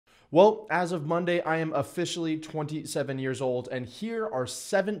Well, as of Monday, I am officially 27 years old, and here are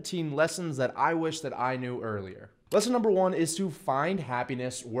 17 lessons that I wish that I knew earlier. Lesson number one is to find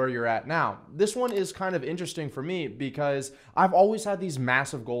happiness where you're at now. This one is kind of interesting for me because I've always had these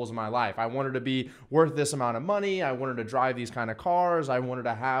massive goals in my life. I wanted to be worth this amount of money. I wanted to drive these kind of cars. I wanted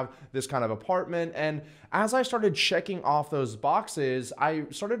to have this kind of apartment. And as I started checking off those boxes, I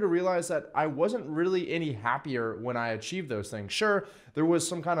started to realize that I wasn't really any happier when I achieved those things. Sure, there was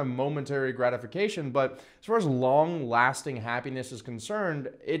some kind of momentary gratification, but as far as long-lasting happiness is concerned,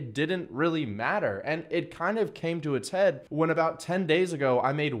 it didn't really matter. And it kind of came to its head when about 10 days ago,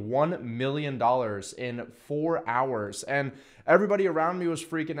 I made $1 million in 4 hours. And everybody around me was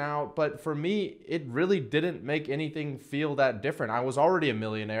freaking out, but for me, it really didn't make anything feel that different. I was already a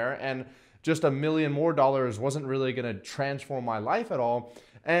millionaire, and just $1 million more wasn't really gonna transform my life at all.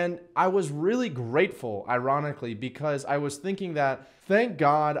 And I was really grateful, ironically, because I was thinking that, thank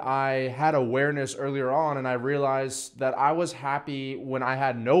God I had awareness earlier on and I realized that I was happy when I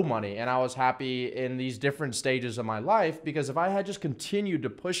had no money and I was happy in these different stages of my life, because if I had just continued to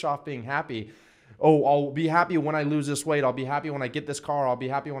push off being happy, oh, I'll be happy when I lose this weight, I'll be happy when I get this car, I'll be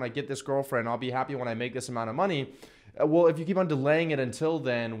happy when I get this girlfriend, I'll be happy when I make this amount of money. Well, if you keep on delaying it until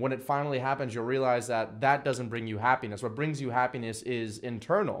then, when it finally happens, you'll realize that that doesn't bring you happiness. What brings you happiness is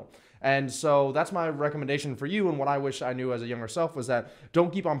internal. And so that's my recommendation for you. And what I wish I knew as a younger self was that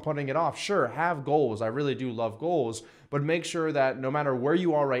don't keep on putting it off. Sure, have goals. I really do love goals, but make sure that no matter where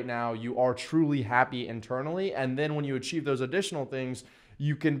you are right now, you are truly happy internally. And then when you achieve those additional things,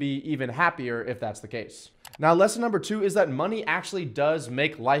 you can be even happier if that's the case. Now, lesson number two is that money actually does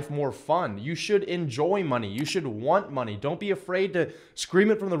make life more fun. You should enjoy money. You should want money. Don't be afraid to scream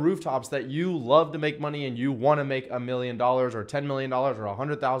it from the rooftops that you love to make money and you want to make $1 million or $10 million or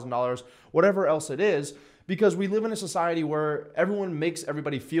 $100,000, whatever else it is, because we live in a society where everyone makes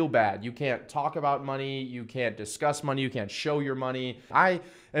everybody feel bad. You can't talk about money. You can't discuss money. You can't show your money. I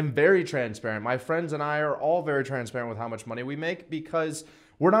am very transparent. My friends and I are all very transparent with how much money we make because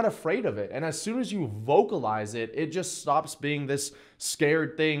we're not afraid of it. And as soon as you vocalize it, it just stops being this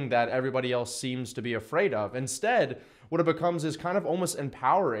scared thing that everybody else seems to be afraid of. Instead, what it becomes is kind of almost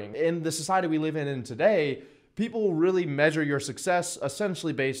empowering. In the society we live in today, people really measure your success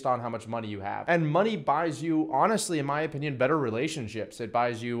essentially based on how much money you have. And money buys you, honestly, in my opinion, better relationships. It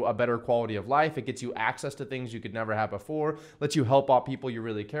buys you a better quality of life. It gets you access to things you could never have before, lets you help out people you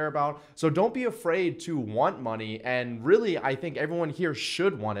really care about. So don't be afraid to want money. And really, I think everyone here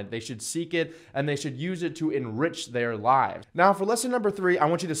should want it. They should seek it and they should use it to enrich their lives. Now, for lesson number three, I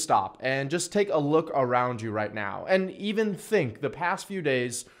want you to stop and just take a look around you right now and even think the past few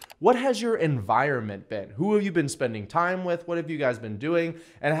days, what has your environment been? Who have you been spending time with? What have you guys been doing?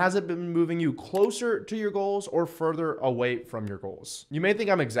 And has it been moving you closer to your goals or further away from your goals? You may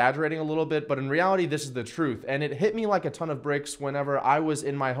think I'm exaggerating a little bit, but in reality, this is the truth. And it hit me like a ton of bricks whenever I was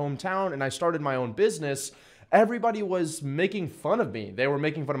in my hometown and I started my own business. Everybody was making fun of me. They were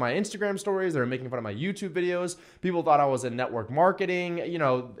making fun of my Instagram stories. They were making fun of my YouTube videos. People thought I was in network marketing. You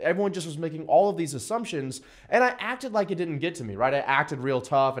know, everyone just was making all of these assumptions. And I acted like it didn't get to me, right? I acted real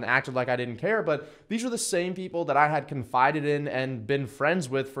tough and acted like I didn't care. But these were the same people that I had confided in and been friends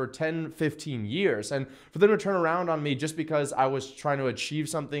with for 10, 15 years. And for them to turn around on me just because I was trying to achieve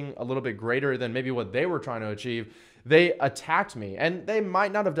something a little bit greater than maybe what they were trying to achieve, they attacked me. And they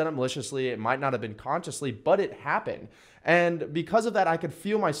might not have done it maliciously, it might not have been consciously, but it happened. And because of that, I could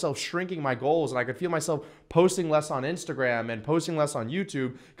feel myself shrinking my goals and I could feel myself posting less on Instagram and posting less on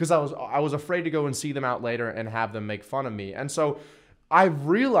YouTube because I was afraid to go and see them out later and have them make fun of me. And so I've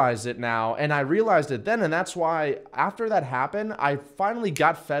realized it now, and I realized it then, and that's why after that happened, I finally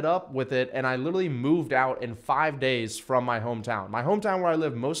got fed up with it, and I literally moved out in 5 days from my hometown. My hometown where I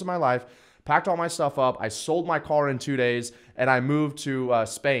lived most of my life, packed all my stuff up. I sold my car in 2 days and I moved to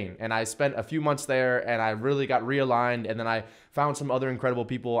Spain, and I spent a few months there and I really got realigned, and then I found some other incredible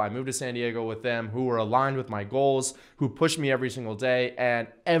people. I moved to San Diego with them who were aligned with my goals, who pushed me every single day, and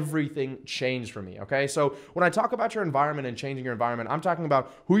everything changed for me, okay? So when I talk about your environment and changing your environment, I'm talking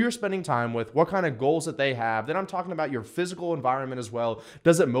about who you're spending time with, what kind of goals that they have. Then I'm talking about your physical environment as well.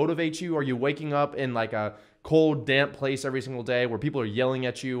 Does it motivate you? Are you waking up in like a cold, damp place every single day where people are yelling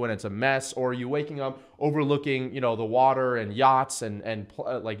at you and it's a mess? Or are you waking up overlooking, you know, the water and yachts and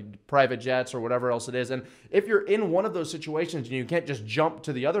like private jets or whatever else it is? And if you're in one of those situations and you can't just jump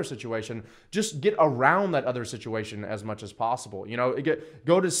to the other situation, just get around that other situation as much as possible. You know,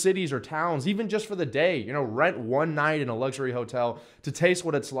 go to cities or towns, even just for the day, you know, rent one night in a luxury hotel to taste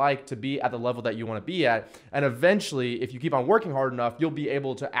what it's like to be at the level that you want to be at. And eventually, if you keep on working hard enough, you'll be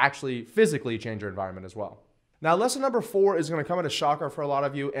able to actually physically change your environment as well. Now, lesson number 4 is going to come as a shocker for a lot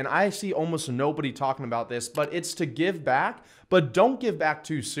of you, and I see almost nobody talking about this, but it's to give back, but don't give back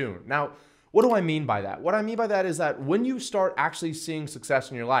too soon. Now, what do I mean by that? What I mean by that is that when you start actually seeing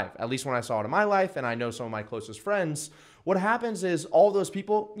success in your life, at least when I saw it in my life, and I know some of my closest friends, what happens is all those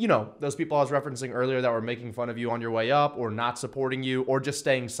people, those people I was referencing earlier that were making fun of you on your way up or not supporting you or just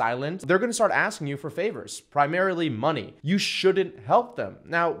staying silent, they're going to start asking you for favors, primarily money. You shouldn't help them.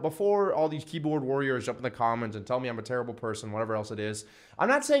 Now, before all these keyboard warriors jump in the comments and tell me I'm a terrible person, whatever else it is, I'm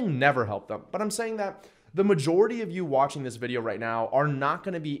not saying never help them, but I'm saying that the majority of you watching this video right now are not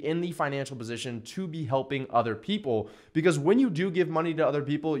going to be in the financial position to be helping other people, because when you do give money to other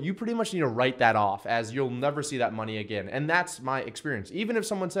people, you pretty much need to write that off, as you'll never see that money again. And that's my experience. Even if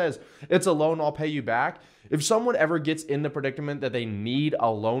someone says it's a loan, I'll pay you back. If someone ever gets in the predicament that they need a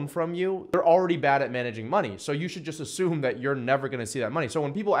loan from you, they're already bad at managing money. So you should just assume that you're never going to see that money. So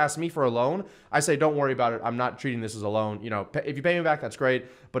when people ask me for a loan, I say, don't worry about it. I'm not treating this as a loan. If you pay me back, that's great.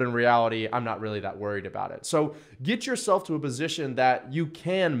 But in reality, I'm not really that worried about it. So get yourself to a position that you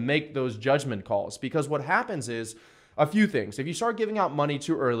can make those judgment calls, because what happens is a few things. If you start giving out money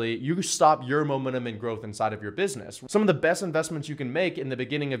too early, you stop your momentum and growth inside of your business. Some of the best investments you can make in the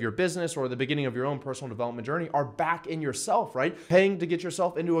beginning of your business or the beginning of your own personal development journey are back in yourself, right? Paying to get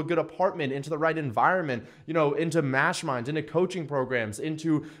yourself into a good apartment, into the right environment, into masterminds, into coaching programs,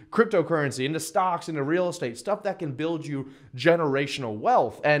 into cryptocurrency, into stocks, into real estate, stuff that can build you generational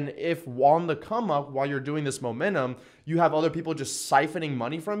wealth. And if on the come up while you're doing this momentum, you have other people just siphoning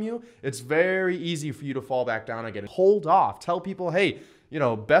money from you, it's very easy for you to fall back down again. Hold off. Tell people, hey,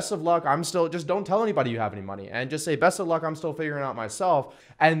 best of luck. Just don't tell anybody you have any money, and just say, best of luck. I'm still figuring it out myself.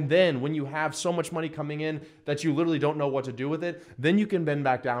 And then when you have so much money coming in that you literally don't know what to do with it, then you can bend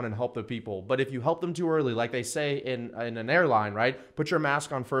back down and help the people. But if you help them too early, like they say in an airline, right? Put your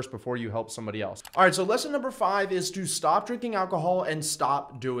mask on first before you help somebody else. All right. So lesson number 5 is to stop drinking alcohol and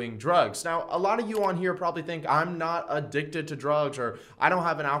stop doing drugs. Now, a lot of you on here probably think I'm not addicted to drugs, or I don't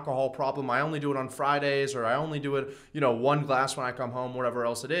have an alcohol problem. I only do it on Fridays, or I only do it, 1 glass when I come home, whatever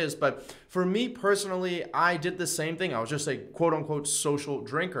else it is. But for me personally, I did the same thing. I was just a quote unquote social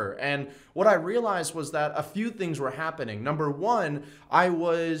drinker. And what I realized was that a few things were happening. Number 1, I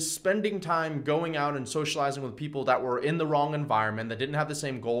was spending time going out and socializing with people that were in the wrong environment, that didn't have the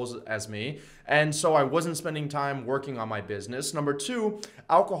same goals as me. And so I wasn't spending time working on my business. Number 2,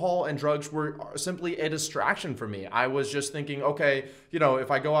 alcohol and drugs were simply a distraction for me. I was just thinking, okay,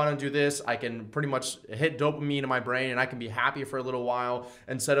 if I go out and do this, I can pretty much hit dopamine in my brain and I can be happy for a little while,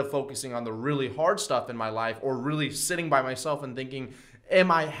 instead of focusing on the really hard stuff in my life, or really sitting by myself and thinking, am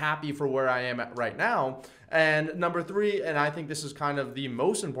I happy for where I am at right now? And number 3, and I think this is kind of the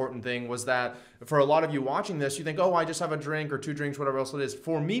most important thing, was that for a lot of you watching this, you think, oh, I just have a drink or 2 drinks, whatever else it is.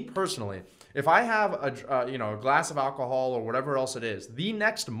 For me personally, if I have a glass of alcohol or whatever else it is, the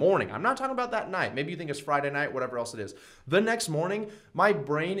next morning, I'm not talking about that night. Maybe you think it's Friday night, whatever else it is. The next morning, my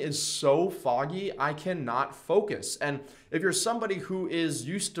brain is so foggy, I cannot focus. And if you're somebody who is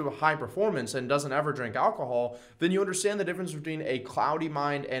used to high performance and doesn't ever drink alcohol, then you understand the difference between a cloudy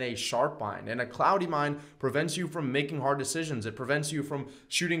mind and a sharp mind. And a cloudy mind prevents you from making hard decisions. It prevents you from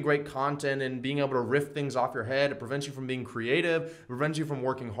shooting great content and being able to riff things off your head. It prevents you from being creative. It prevents you from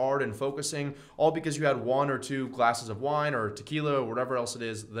working hard and focusing, all because you had 1 or 2 glasses of wine or tequila or whatever else it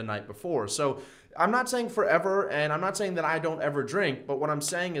is the night before. So I'm not saying forever, and I'm not saying that I don't ever drink, but what I'm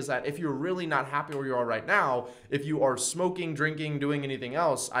saying is that if you're really not happy where you are right now, if you are smoking, drinking, doing anything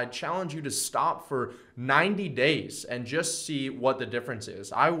else, I challenge you to stop for 90 days and just see what the difference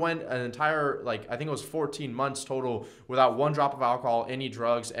is. I went an entire, I think it was 14 months total without 1 drop of alcohol, any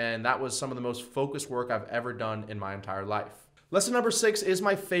drugs, and that was some of the most focused work I've ever done in my entire life. Lesson number 6 is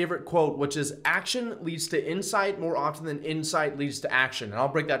my favorite quote, which is action leads to insight more often than insight leads to action. And I'll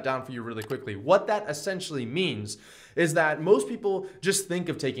break that down for you really quickly. What that essentially means is that most people just think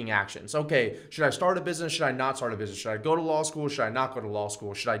of taking actions. Okay, should I start a business? Should I not start a business? Should I go to law school? Should I not go to law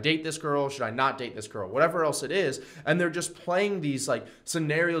school? Should I date this girl? Should I not date this girl? Whatever else it is. And they're just playing these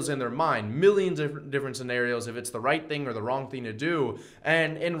scenarios in their mind, millions of different scenarios, if it's the right thing or the wrong thing to do.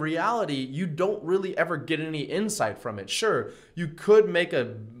 And in reality, you don't really ever get any insight from it. Sure, you could make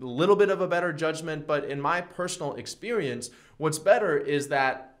a little bit of a better judgment, but in my personal experience, What's better is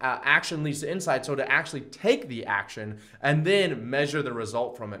that action leads to insight. So to actually take the action and then measure the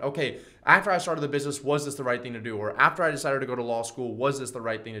result from it. Okay, after I started the business, was this the right thing to do? Or after I decided to go to law school, was this the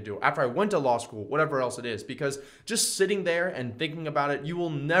right thing to do? After I went to law school, whatever else it is. Because just sitting there and thinking about it, you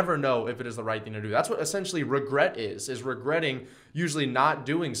will never know if it is the right thing to do. That's what essentially regret is regretting usually not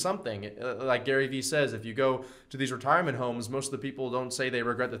doing something. Like Gary Vee says, if you go to these retirement homes, most of the people don't say they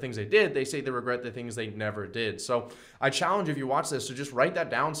regret the things they did. They say they regret the things they never did. So I challenge you, if you watch this, to just write that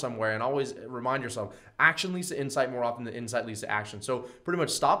down somewhere and always remind yourself, action leads to insight more often than insight leads to action. So pretty much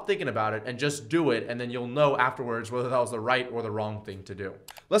stop thinking about it and just do it, and then you'll know afterwards whether that was the right or the wrong thing to do.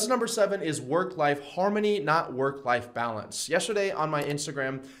 Lesson number 7 is work-life harmony, not work-life balance. Yesterday on my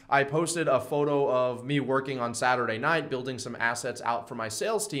Instagram, I posted a photo of me working on Saturday night, building some assets out for my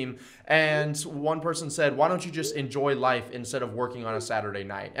sales team, and one person said, why don't you just enjoy life instead of working on a Saturday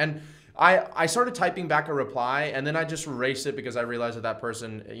night? And I started typing back a reply, and then I just erased it because I realized that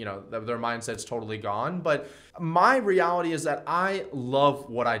person, their mindset's totally gone. But my reality is that I love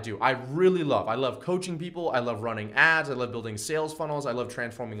what I do. I love coaching people. I love running ads. I love building sales funnels. I love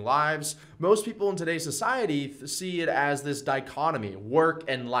transforming lives. Most people in today's society see it as this dichotomy, work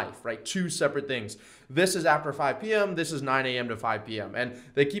and life, right? Two separate things. This is after 5 p.m., this is 9 a.m. to 5 p.m., and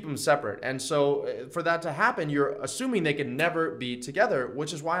they keep them separate. And so for that to happen, you're assuming they can never be together,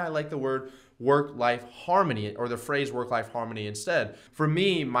 which is why I like the word work-life harmony, or the phrase work-life harmony instead. For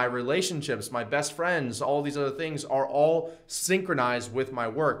me, my relationships, my best friends, all these other things are all synchronized with my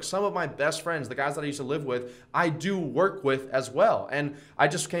work. Some of my best friends, the guys that I used to live with, I do work with as well. And I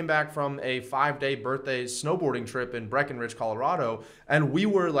just came back from a 5-day birthday snowboarding trip in Breckenridge, Colorado, and we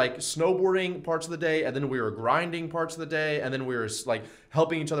were like snowboarding parts of the day, and then we were grinding parts of the day, and then we were like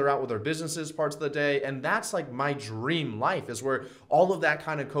helping each other out with our businesses parts of the day. And that's like my dream life, is where all of that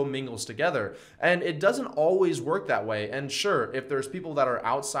kind of commingles together. And it doesn't always work that way. And sure, if there's people that are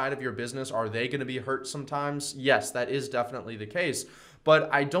outside of your business, are they going to be hurt sometimes? Yes, that is definitely the case.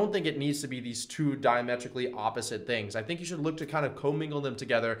 But I don't think it needs to be these two diametrically opposite things. I think you should look to kind of commingle them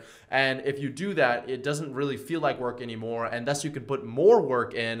together. And if you do that, it doesn't really feel like work anymore. And thus you can put more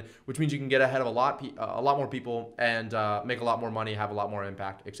work in, which means you can get ahead of a lot more people and make a lot more money, have a lot more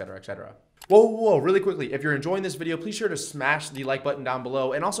impact, et cetera, et cetera. Whoa, really quickly, if you're enjoying this video, please sure to smash the like button down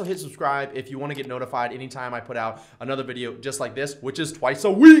below, and also hit subscribe if you want to get notified anytime I put out another video just like this, which is twice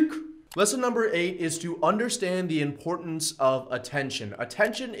a week. Lesson number 8 is to understand the importance of attention.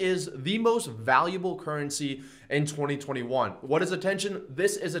 Attention is the most valuable currency in 2021. What is attention?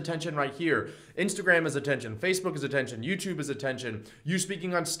 This is attention right here. Instagram is attention. Facebook is attention. YouTube is attention. You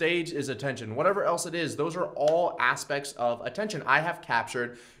speaking on stage is attention. Whatever else it is, those are all aspects of attention. I have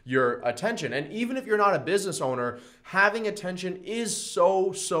captured your attention. And even if you're not a business owner, having attention is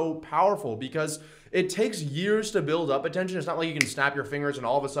so powerful, because it takes years to build up attention. It's not like you can snap your fingers and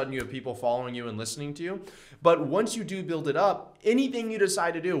all of a sudden you have people following you and listening to you. But once you do build it up, anything you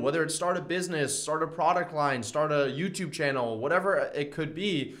decide to do, whether it's start a business, start a product line, start a YouTube channel, whatever it could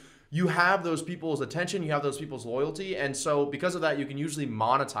be, you have those people's attention, you have those people's loyalty, and so because of that, you can usually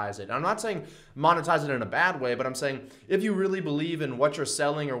monetize it. And I'm not saying monetize it in a bad way, but I'm saying if you really believe in what you're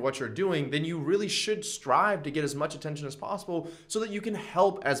selling or what you're doing, then you really should strive to get as much attention as possible so that you can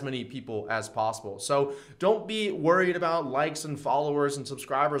help as many people as possible. So don't be worried about likes and followers and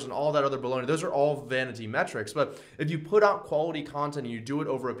subscribers and all that other baloney. Those are all vanity metrics. But if you put out quality content and you do it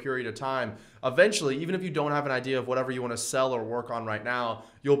over a period of time, eventually, even if you don't have an idea of whatever you want to sell or work on right now,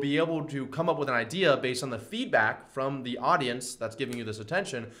 you'll be able to come up with an idea based on the feedback from the audience that's giving you this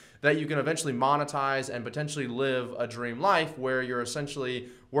attention that you can eventually monetize and potentially live a dream life where you're essentially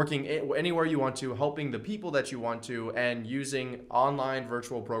working anywhere you want to, helping the people that you want to, and using online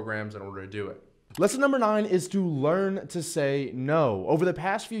virtual programs in order to do it. Lesson number 9 is to learn to say no. Over the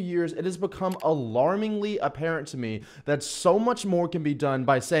past few years, it has become alarmingly apparent to me that so much more can be done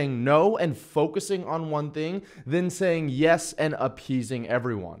by saying no and focusing on one thing than saying yes and appeasing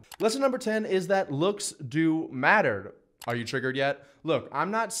everyone. Lesson number 10 is that looks do matter. Are you triggered yet? Look,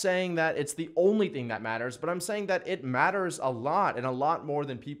 I'm not saying that it's the only thing that matters, but I'm saying that it matters a lot, and a lot more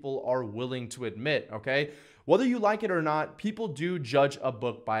than people are willing to admit, okay? Whether you like it or not, people do judge a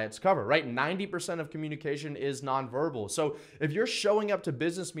book by its cover, right? 90% of communication is nonverbal. So if you're showing up to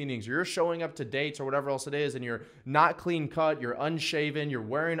business meetings, or you're showing up to dates or whatever else it is, and you're not clean cut, you're unshaven, you're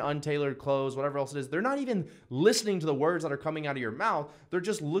wearing untailored clothes, whatever else it is, they're not even listening to the words that are coming out of your mouth. They're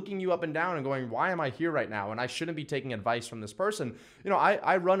just looking you up and down and going, why am I here right now? And I shouldn't be taking advice from this person. You know,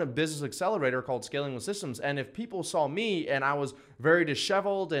 I run a business accelerator called Scaling with Systems. And if people saw me and I was very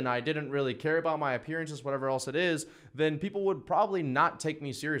disheveled and I didn't really care about my appearances, whatever else else it is, then people would probably not take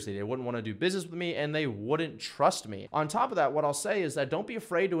me seriously. They wouldn't want to do business with me and they wouldn't trust me. On top of that, what I'll say is that don't be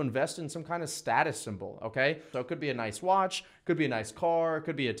afraid to invest in some kind of status symbol, okay? So it could be a nice watch, could be a nice car,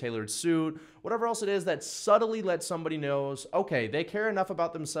 could be a tailored suit, whatever else it is that subtly lets somebody knows, okay, they care enough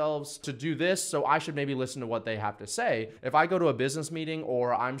about themselves to do this, so I should maybe listen to what they have to say. If I go to a business meeting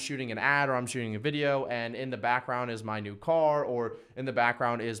or I'm shooting an ad or I'm shooting a video and in the background is my new car or in the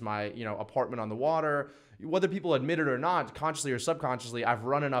background is my, apartment on the water, whether people admit it or not, consciously or subconsciously, I've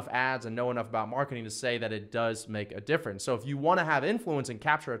run enough ads and know enough about marketing to say that it does make a difference. So if you want to have influence and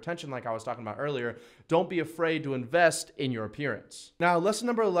capture attention, like I was talking about earlier, don't be afraid to invest in your appearance. Now, lesson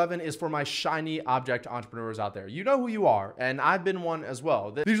number 11 is for my shiny object entrepreneurs out there. You know who you are, and I've been one as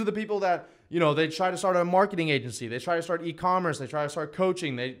well. These are the people that, they try to start a marketing agency. They try to start e-commerce. They try to start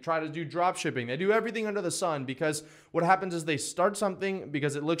coaching. They try to do drop shipping. They do everything under the sun because what happens is they start something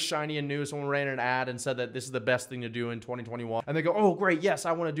because it looks shiny and new. Someone ran an ad and said that this is the best thing to do in 2021. And they go, oh, great. Yes,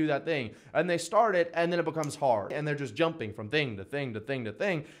 I want to do that thing. And they start it and then it becomes hard. And they're just jumping from thing to thing to thing to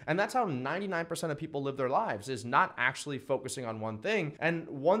thing. And that's how 99% of people live their lives, is not actually focusing on one thing. And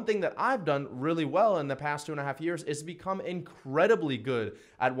one thing that I've done really well in the past 2.5 years is become incredibly good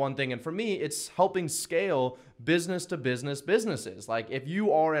at one thing. And for me, it's helping scale business to businesses. Like if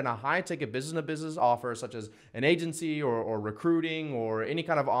you are in a high ticket business to business offer, such as an agency or recruiting or any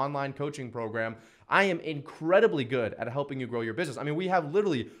kind of online coaching program, I am incredibly good at helping you grow your business. I mean, we have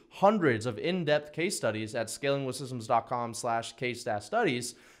literally hundreds of in-depth case studies at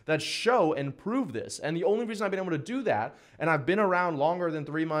scalingwithsystems.com/case-studies that show and prove this. And the only reason I've been able to do that, and I've been around longer than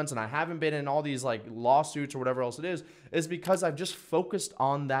 3 months and I haven't been in all these like lawsuits or whatever else it is because I've just focused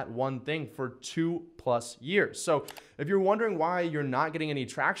on that one thing for 2+ years. So if you're wondering why you're not getting any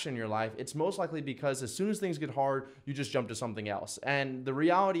traction in your life, it's most likely because as soon as things get hard, you just jump to something else. And the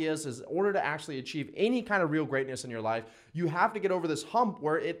reality is in order to actually achieve any kind of real greatness in your life, you have to get over this hump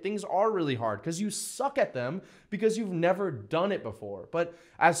where things are really hard because you suck at them because you've never done it before. But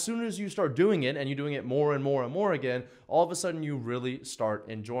as soon as you start doing it and you're doing it more and more and more again, all of a sudden you really start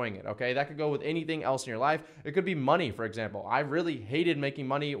enjoying it, okay? That could go with anything else in your life. It could be money, for example. I really hated making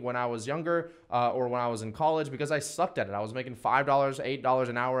money when I was younger or when I was in college because I sucked at it. I was making $5, $8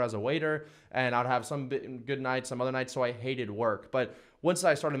 an hour as a waiter, and I'd have some good nights, some other nights, so I hated work. But once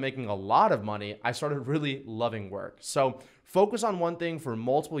I started making a lot of money, I started really loving work. So focus on one thing for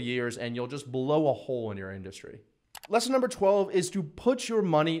multiple years and you'll just blow a hole in your industry. Lesson number 12 is to put your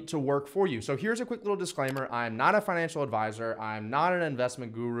money to work for you. So here's a quick little disclaimer. I'm not a financial advisor. I'm not an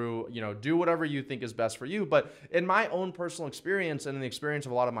investment guru. Do whatever you think is best for you. But in my own personal experience and in the experience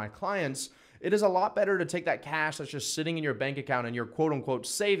of a lot of my clients, it is a lot better to take that cash that's just sitting in your bank account and you're quote unquote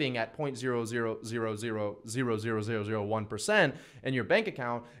saving at 0.000000001% in your bank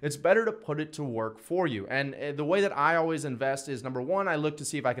account. It's better to put it to work for you. And the way that I always invest is, number one, I look to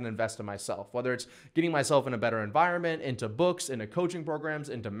see if I can invest in myself, whether it's getting myself in a better environment, into books, into coaching programs,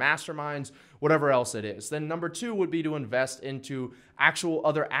 into masterminds, whatever else it is. Then number two would be to invest into actual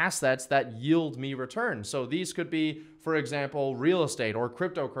other assets that yield me returns. So these could be, for example, real estate or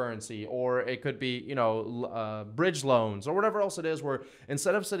cryptocurrency, or it could be, bridge loans or whatever else it is, where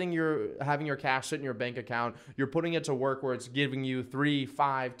instead of having your cash sit in your bank account, you're putting it to work where it's giving you 3,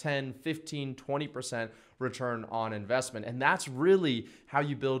 5, 10, 15, 20% return on investment. And that's really how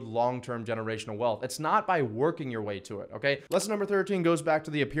you build long-term generational wealth. It's not by working your way to it, okay? Lesson number 13 goes back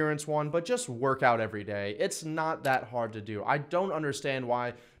to the appearance one, but just work out every day. It's not that hard to do. I don't understand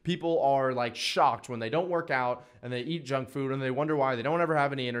why people are like shocked when they don't work out and they eat junk food and they wonder why they don't ever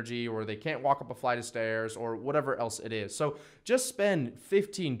have any energy or they can't walk up a flight of stairs or whatever else it is. So just spend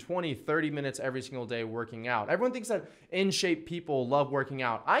 15, 20, 30 minutes every single day working out. Everyone thinks that in shape people love working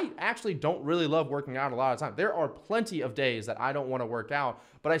out. I actually don't really love working out a lot of time. There are plenty of days that I don't want to work out,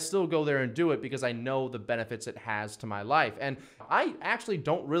 but I still go there and do it because I know the benefits it has to my life. And I actually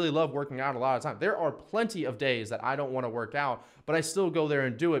don't really love working out a lot of time. There are plenty of days that I don't want to work out, but I still go there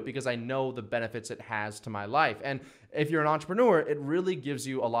and do it because I know the benefits it has to my life. And if you're an entrepreneur, it really gives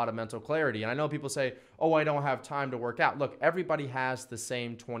you a lot of mental clarity. And I know people say, oh, I don't have time to work out. Look, everybody has the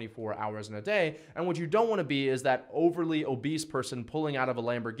same 24 hours in a day. And what you don't want to be is that overly obese person pulling out of a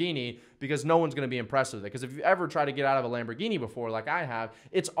Lamborghini because no one's going to be impressed with it. Because if you've ever tried to get out of a Lamborghini before, like I have,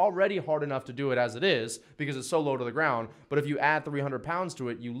 it's already hard enough to do it as it is because it's so low to the ground. But if you add 300 pounds to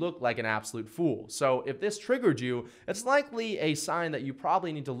it, you look like an absolute fool. So if this triggered you, it's likely a sign that you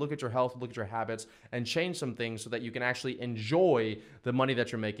probably need to look at your health, look at your habits, and change some things so that you can can actually enjoy the money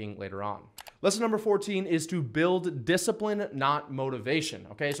that you're making later on. Lesson number 14 is to build discipline, not motivation.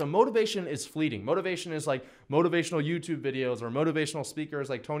 Okay, so motivation is fleeting. Motivation is like motivational YouTube videos or motivational speakers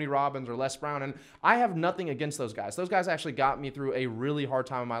like Tony Robbins or Les Brown. And I have nothing against those guys. Those guys actually got me through a really hard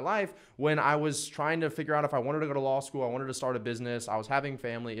time in my life when I was trying to figure out if I wanted to go to law school, I wanted to start a business, I was having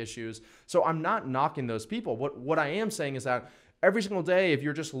family issues. So I'm not knocking those people. What I am saying is that every single day, if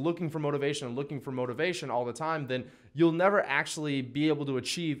you're just looking for motivation and looking for motivation all the time, then you'll never actually be able to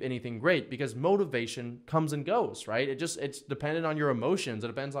achieve anything great, because motivation comes and goes, right? It's dependent on your emotions. It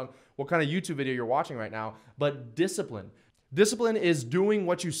depends on what kind of YouTube video you're watching right now. But discipline is doing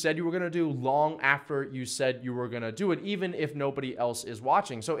what you said you were going to do long after you said you were going to do it, even if nobody else is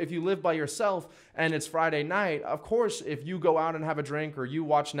watching. So if you live by yourself and it's Friday night, of course, if you go out and have a drink or you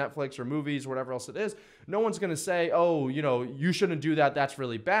watch Netflix or movies, whatever else it is, no one's going to say, oh, you shouldn't do that. That's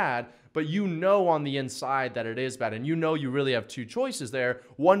really bad. But you know on the inside that it is bad. And you know you really have two choices there.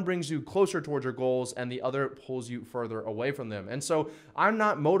 One brings you closer towards your goals and the other pulls you further away from them. And so I'm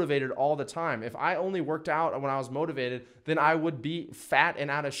not motivated all the time. If I only worked out when I was motivated, then I would be fat and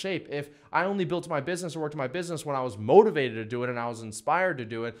out of shape. If I only built my business or worked my business when I was motivated to do it and I was inspired to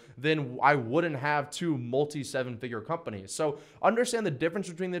do it, then I wouldn't have two multi-seven-figure companies. So understand the difference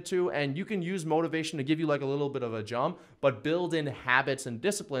between the two, and you can use motivation to give you like a little bit of a jump, but build in habits and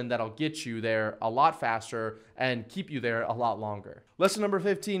discipline that'll get you there a lot faster and keep you there a lot longer. Lesson number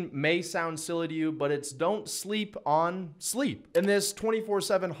 15 may sound silly to you, but it's don't sleep on sleep. In this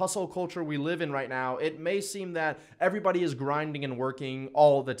 24/7 hustle culture we live in right now, it may seem that everybody is grinding and working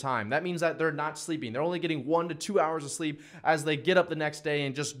all the time. That means that they're not sleeping. They're only getting 1 to 2 hours of sleep as they get up the next day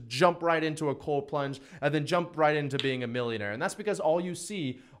and just jump right into a cold plunge and then jump right into being a millionaire. And that's because all you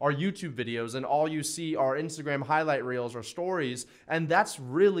see are YouTube videos and all you see are Instagram highlight reels or stories, and that's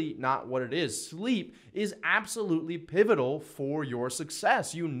really not what it is. Sleep is absolutely pivotal for your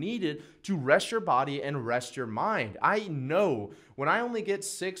success. You need it to rest your body and rest your mind. I know when I only get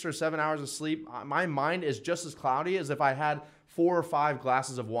 6 or 7 hours of sleep, my mind is just as cloudy as if I had 4 or 5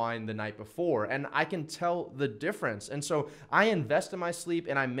 glasses of wine the night before, and I can tell the difference. And so I invest in my sleep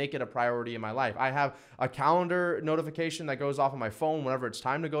and I make it a priority in my life. I have a calendar notification that goes off on my phone whenever it's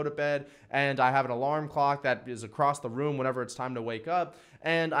time to go to bed, and I have an alarm clock that is across the room whenever it's time to wake up.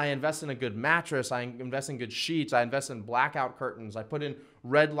 And I invest in a good mattress, I invest in good sheets, I invest in blackout curtains, I put in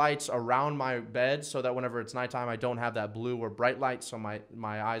red lights around my bed so that whenever it's nighttime, I don't have that blue or bright light so my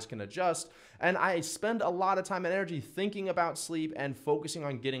eyes can adjust. And I spend a lot of time and energy thinking about sleep and focusing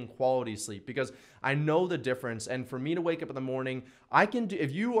on getting quality sleep, because I know the difference. And for me to wake up in the morning, I can do,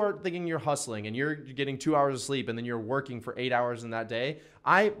 if you are thinking you're hustling and you're getting 2 hours of sleep and then you're working for 8 hours in that day,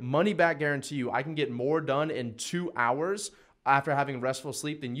 I money back guarantee you, I can get more done in 2 hours after having restful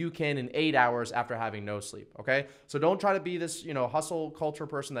sleep than you can in 8 hours after having no sleep. Okay. So don't try to be this, hustle culture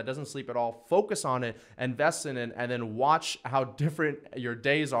person that doesn't sleep at all. Focus on it, invest in it, and then watch how different your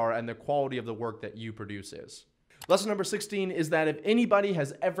days are and the quality of the work that you produce is. Lesson number 16 is that if anybody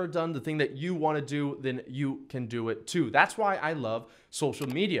has ever done the thing that you want to do, then you can do it too. That's why I love social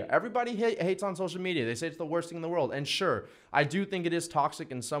media. Everybody hates on social media. They say it's the worst thing in the world. And sure, I do think it is toxic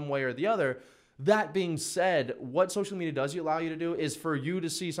in some way or the other. That being said, what social media does allow you to do is for you to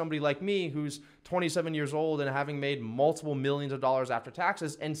see somebody like me who's 27 years old and having made multiple millions of dollars after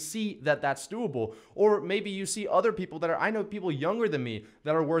taxes and see that that's doable. Or maybe you see other people that I know people younger than me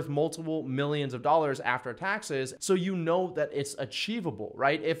that are worth multiple millions of dollars after taxes. So you know that it's achievable,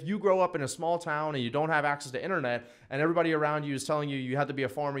 right? If you grow up in a small town and you don't have access to internet and everybody around you is telling you you have to be a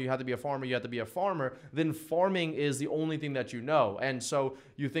farmer, you have to be a farmer, you have to be a farmer, then farming is the only thing that you know. And so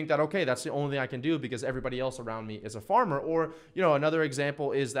you think that, okay, that's the only thing I can do because everybody else around me is a farmer. Or, another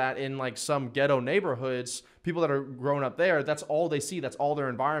example is that in like some ghetto neighborhoods, people that are growing up there, that's all they see. That's all their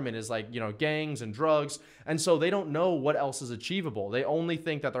environment is like, gangs and drugs. And so they don't know what else is achievable. They only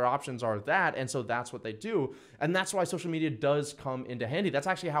think that their options are that. And so that's what they do. And that's why social media does come into handy. That's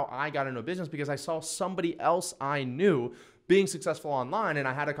actually how I got into business, because I saw somebody else I knew being successful online, and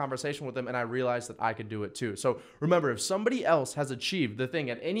I had a conversation with them and I realized that I could do it too. So remember, if somebody else has achieved the thing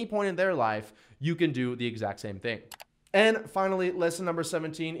at any point in their life, you can do the exact same thing. And finally, lesson number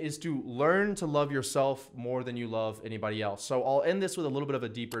 17 is to learn to love yourself more than you love anybody else. So I'll end this with a little bit of a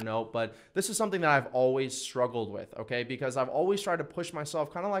deeper note, but this is something that I've always struggled with, okay? Because I've always tried to push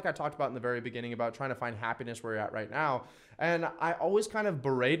myself, kind of like I talked about in the very beginning about trying to find happiness where you're at right now. And I always kind of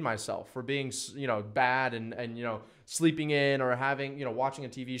berate myself for being, bad and sleeping in or having, watching a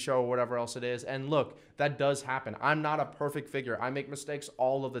TV show or whatever else it is. And look, that does happen. I'm not a perfect figure. I make mistakes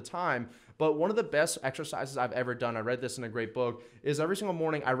all of the time. But one of the best exercises I've ever done, I read this in a great book, is every single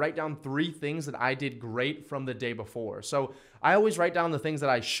morning I write down 3 things that I did great from the day before. So I always write down the things that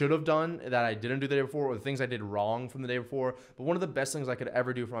I should have done that I didn't do the day before, or the things I did wrong from the day before. But one of the best things I could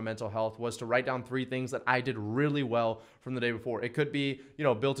ever do for my mental health was to write down 3 things that I did really well from the day before. It could be,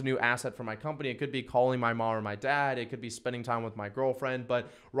 built a new asset for my company. It could be calling my mom or my dad. It could be spending time with my girlfriend.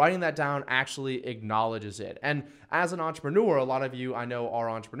 But writing that down actually acknowledges it. And as an entrepreneur, a lot of you I know are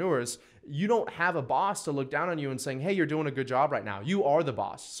entrepreneurs. You don't have a boss to look down on you and saying, hey, you're doing a good job right now. You are the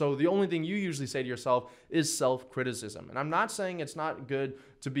boss. So the only thing you usually say to yourself is self-criticism. And I'm not saying it's not good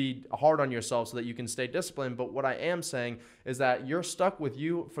to be hard on yourself so that you can stay disciplined. But what I am saying is that you're stuck with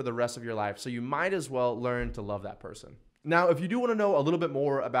you for the rest of your life. So you might as well learn to love that person. Now, if you do want to know a little bit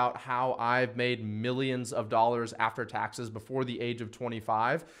more about how I've made millions of dollars after taxes before the age of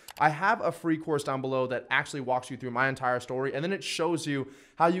 25, I have a free course down below that actually walks you through my entire story. And then it shows you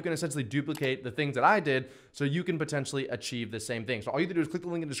how you can essentially duplicate the things that I did so you can potentially achieve the same thing. So all you have to do is click the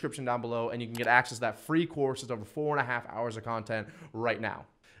link in the description down below and you can get access to that free course. It's over 4.5 hours of content right now.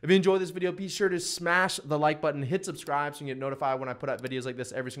 If you enjoyed this video, be sure to smash the like button, hit subscribe so you can get notified when I put out videos like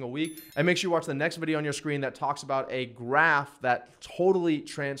this every single week. And make sure you watch the next video on your screen that talks about a graph that totally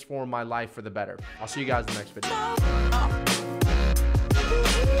transformed my life for the better. I'll see you guys in the next video.